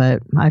been.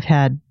 But I've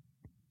had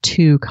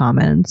 2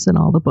 comments in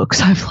all the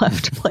books I've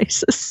left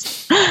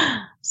places.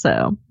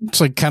 So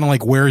it's like kind of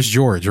like Where's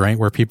George, right?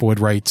 Where people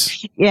would write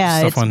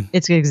stuff on.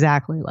 It's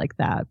exactly like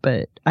that.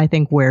 But I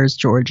think Where's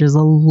George is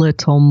a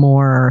little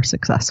more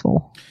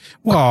successful.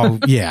 Well,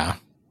 yeah.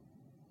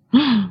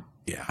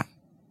 Yeah.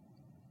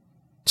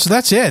 So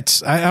that's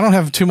it. I don't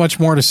have too much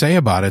more to say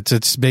about it.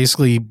 It's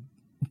basically,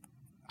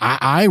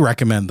 I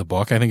recommend the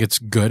book. I think it's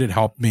good. It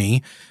helped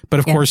me. But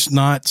of course,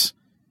 not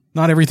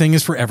everything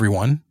is for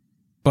everyone.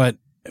 But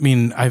I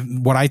mean,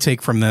 what I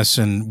take from this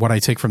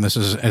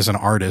as an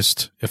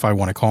artist, if I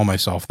want to call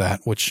myself that,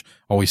 which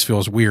always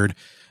feels weird,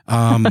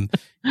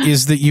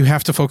 is that you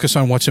have to focus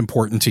on what's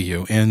important to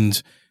you.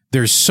 And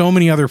there's so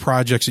many other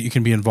projects that you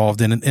can be involved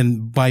in.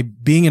 And by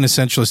being an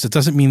essentialist, it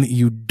doesn't mean that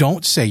you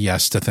don't say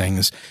yes to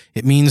things.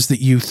 It means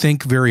that you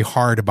think very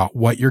hard about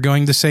what you're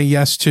going to say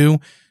yes to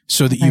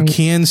so that you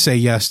can say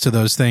yes to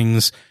those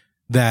things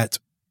that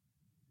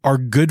are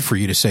good for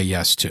you to say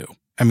yes to.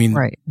 I mean,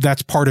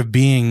 that's part of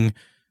being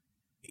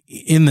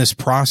in this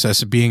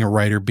process of being a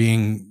writer,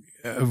 being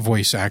a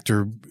voice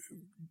actor,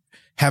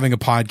 having a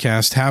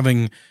podcast,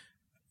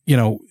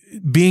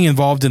 being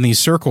involved in these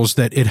circles,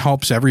 that it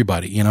helps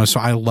everybody, so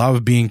I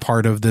love being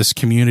part of this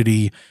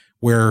community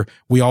where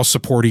we all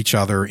support each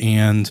other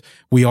and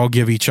we all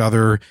give each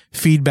other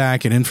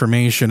feedback and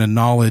information and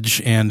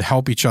knowledge and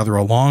help each other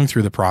along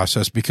through the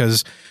process,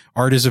 because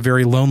art is a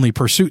very lonely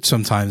pursuit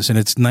sometimes. And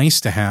it's nice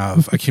to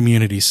have a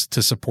community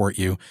to support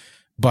you.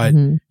 But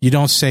you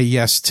don't say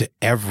yes to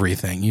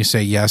everything. You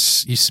say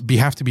yes. You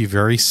have to be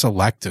very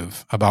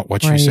selective about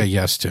what you say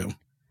yes to.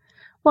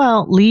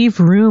 Well, leave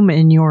room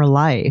in your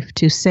life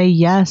to say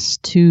yes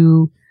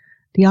to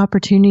the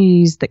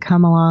opportunities that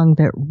come along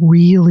that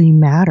really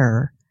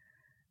matter.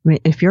 I mean,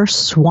 if you're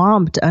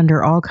swamped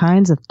under all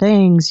kinds of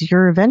things,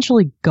 you're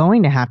eventually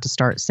going to have to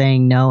start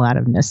saying no out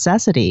of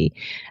necessity.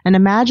 And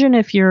imagine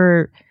if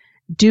you're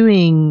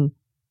doing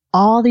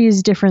all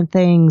these different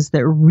things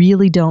that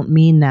really don't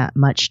mean that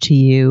much to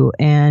you,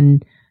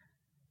 and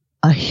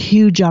a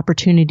huge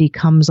opportunity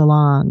comes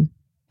along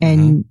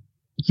and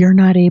you're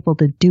not able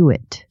to do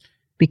it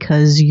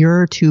because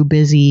you're too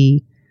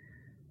busy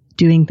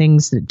doing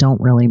things that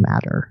don't really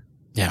matter.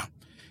 Yeah.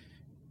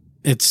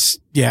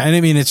 And I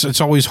mean,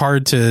 it's always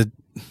hard to,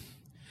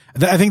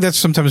 I think that's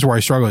sometimes where I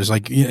struggle is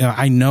like,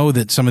 I know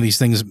that some of these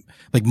things,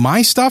 like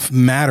my stuff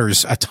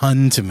matters a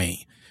ton to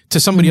me. To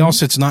somebody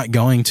else, it's not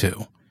going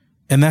to.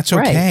 And that's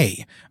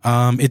okay.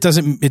 It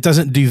doesn't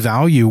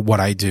devalue what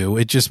I do.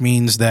 It just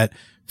means that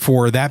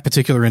for that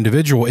particular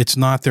individual, it's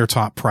not their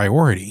top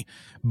priority.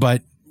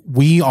 But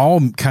we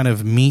all kind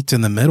of meet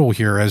in the middle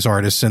here as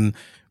artists, and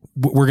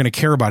we're going to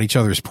care about each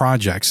other's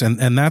projects.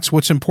 And that's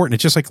what's important.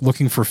 It's just like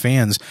looking for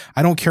fans.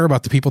 I don't care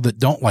about the people that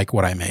don't like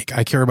what I make.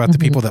 I care about the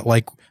people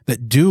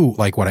that do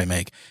like what I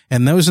make.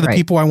 And those are the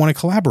people I want to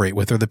collaborate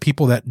with, or the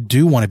people that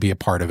do want to be a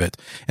part of it.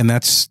 And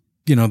that's,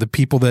 the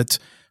people that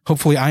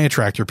hopefully I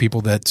attract are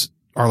people that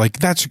are like,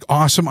 that's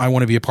awesome. I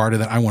want to be a part of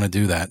that. I want to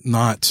do that.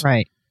 Not,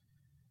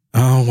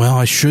 oh, well,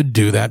 I should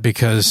do that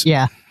because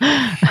it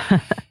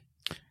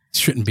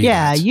shouldn't be.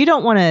 Yeah. That. You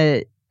don't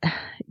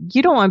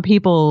want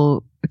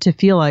people to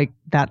feel like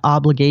that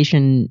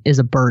obligation is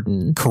a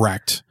burden.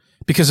 Correct.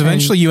 Because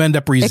eventually you end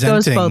up resenting. It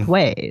goes both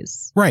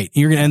ways. Right.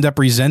 You're going to end up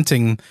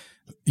resenting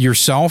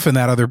yourself and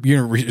that other,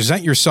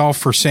 resent yourself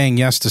for saying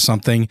yes to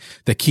something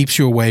that keeps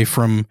you away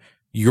from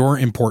your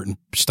important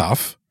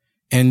stuff.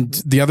 And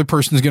the other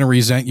person is going to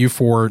resent you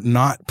for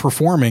not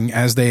performing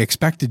as they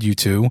expected you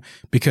to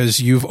because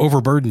you've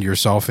overburdened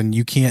yourself and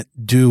you can't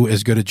do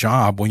as good a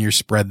job when you're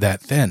spread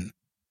that thin.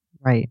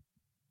 Right.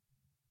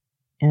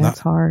 And it's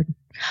hard.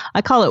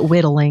 I call it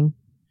whittling.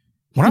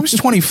 When I was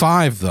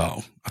 25,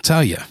 though, I'll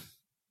tell you,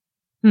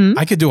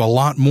 I could do a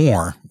lot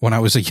more when I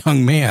was a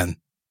young man.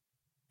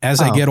 As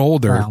I get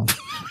older. Wow.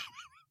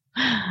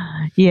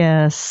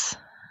 Yes.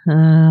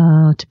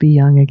 To be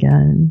young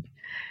again.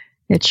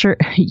 It's sure,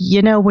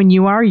 when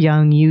you are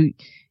young, you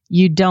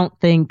don't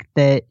think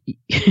that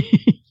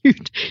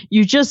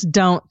you just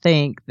don't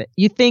think that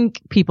you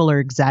think people are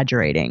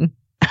exaggerating.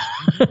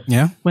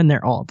 Yeah. When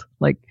they're old,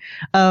 like,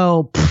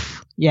 oh,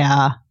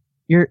 yeah,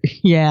 you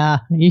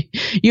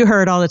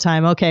heard all the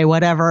time. Okay,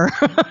 whatever.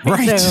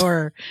 Right.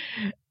 Or,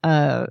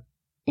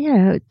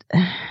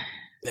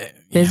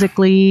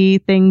 physically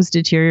things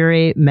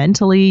deteriorate.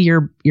 Mentally,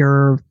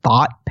 your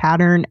thought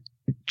pattern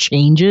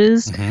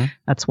changes. Mm-hmm.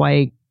 That's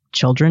why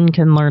children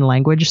can learn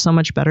language so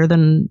much better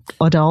than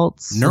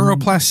adults.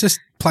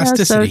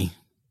 Neuroplasticity. So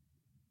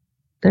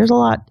there's a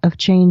lot of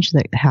change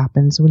that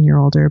happens when you're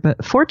older,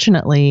 but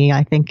fortunately,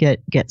 I think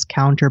it gets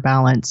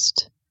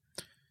counterbalanced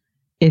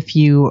if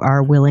you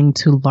are willing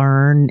to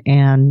learn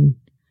and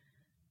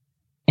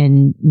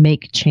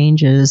make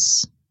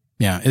changes.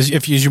 Yeah,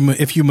 if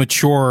you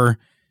mature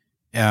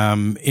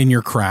in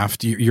your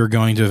craft, you're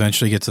going to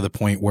eventually get to the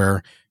point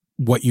where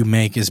what you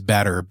make is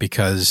better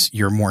because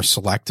you're more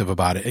selective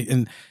about it.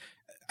 And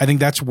I think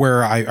that's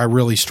where I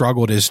really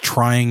struggled, is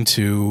trying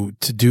to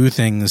do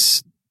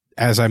things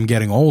as I'm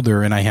getting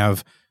older and I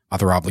have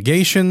other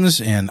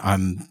obligations and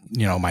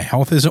my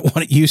health isn't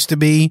what it used to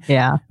be.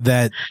 Yeah.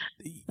 That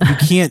you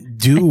can't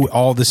do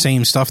all the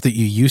same stuff that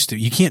you used to.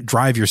 You can't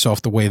drive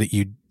yourself the way that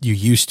you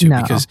used to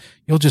because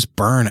you'll just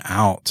burn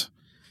out.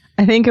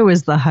 I think it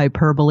was the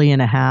Hyperbole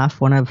and a Half,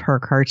 one of her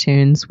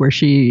cartoons, where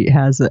she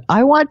has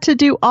I want to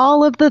do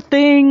all of the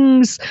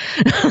things.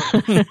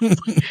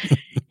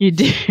 You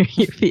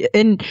feel,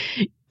 and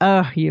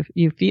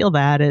you feel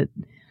that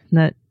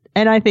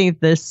and I think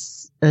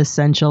this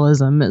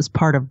essentialism is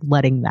part of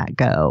letting that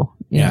go.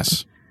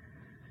 Yes.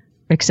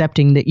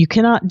 Accepting that you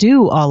cannot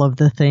do all of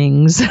the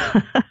things.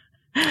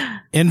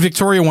 And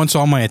Victoria wants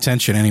all my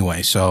attention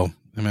anyway, so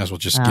I may as well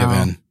just give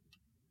in.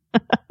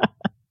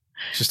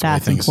 Just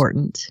that's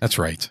important. That's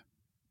right.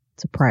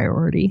 It's a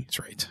priority. That's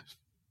right.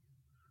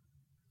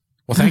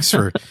 Well, thanks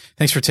for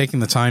taking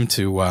the time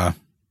to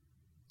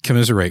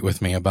commiserate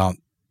with me about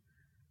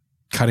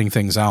cutting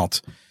things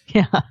out.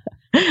 Yeah.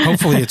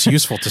 Hopefully it's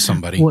useful to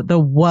somebody. The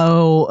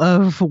woe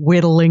of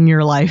whittling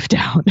your life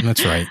down.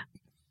 That's right.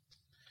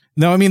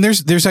 No, I mean,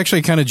 there's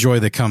actually kind of joy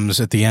that comes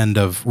at the end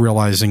of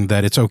realizing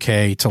that it's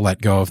okay to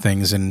let go of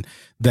things and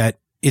that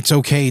it's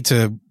okay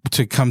to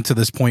come to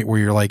this point where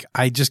you're like,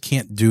 I just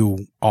can't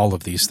do all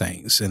of these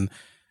things. And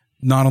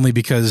not only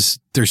because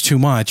there's too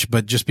much,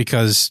 but just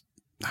because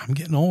I'm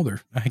getting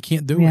older. I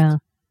can't do it.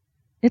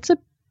 It's a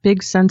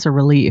big sense of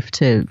relief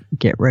to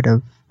get rid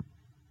of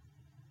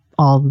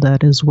all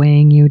that is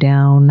weighing you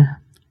down.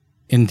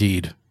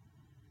 Indeed.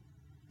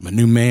 I'm a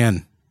new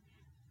man.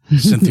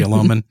 Cynthia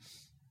Lowman.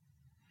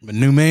 I'm a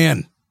new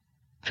man.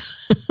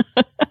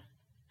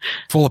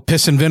 Full of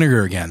piss and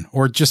vinegar again.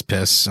 Or just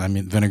piss. I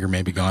mean, vinegar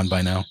may be gone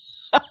by now.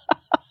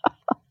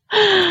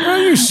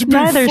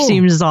 Neither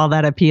seems all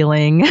that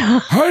appealing.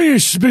 I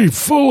used to be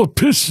full of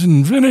piss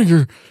and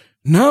vinegar.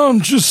 Now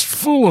I'm just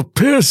full of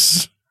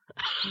piss.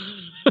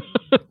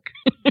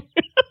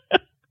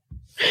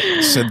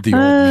 Said the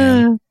old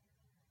man.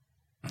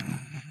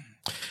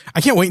 I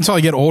can't wait until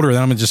I get older.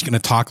 Then I'm just going to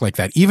talk like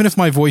that. Even if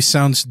my voice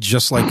sounds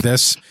just like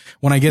this,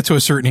 when I get to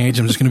a certain age,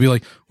 I'm just going to be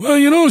like,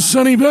 well,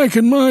 Sonny, back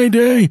in my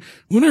day,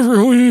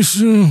 whenever we used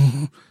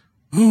to,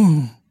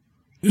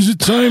 is it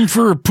time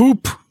for a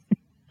poop?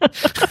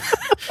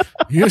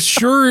 Yes,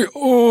 sure.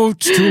 Oh,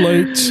 it's too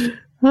late.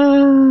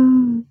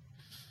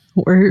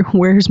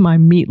 Where's my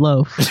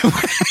meatloaf?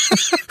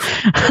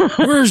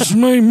 Where's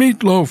my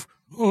meatloaf?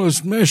 Oh,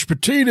 those mashed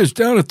potatoes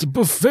down at the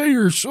buffet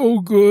are so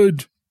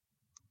good.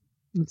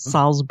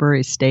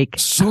 Salisbury steak.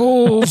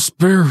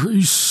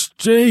 Salisbury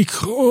steak.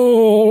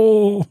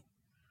 Oh.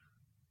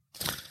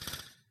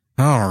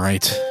 All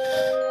right.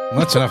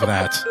 That's enough of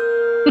that.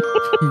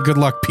 Good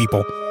luck,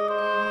 people.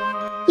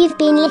 You've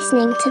been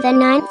listening to the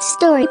Ninth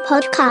Story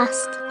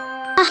podcast,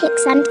 a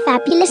Hicks and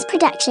Fabulous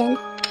production.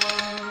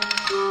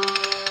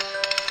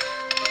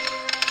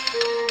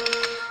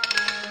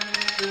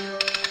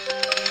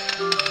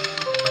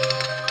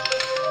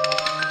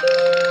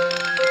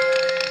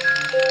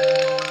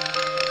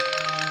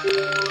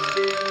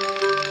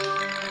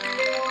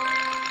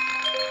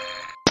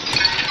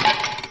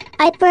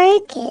 I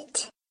broke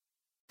it.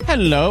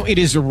 Hello, it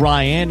is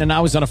Ryan, and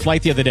I was on a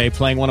flight the other day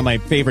playing one of my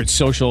favorite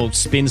social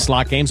spin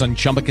slot games on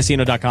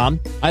ChumbaCasino.com.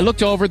 I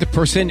looked over at the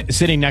person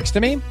sitting next to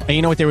me, and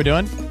you know what they were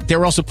doing? They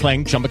were also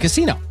playing Chumba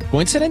Casino.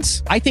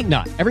 Coincidence? I think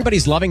not.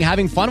 Everybody's loving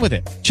having fun with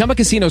it. Chumba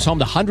Casino is home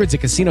to hundreds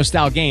of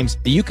casino-style games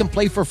that you can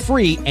play for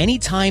free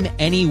anytime,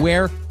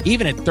 anywhere,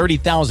 even at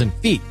 30,000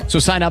 feet. So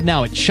sign up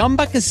now at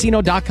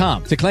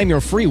ChumbaCasino.com to claim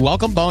your free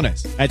welcome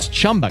bonus. That's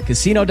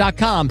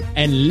ChumbaCasino.com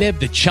and live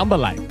the Chumba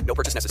life. No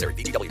purchase necessary.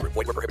 VGW. Void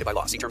where prohibited by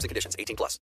law. See terms and conditions. 18+.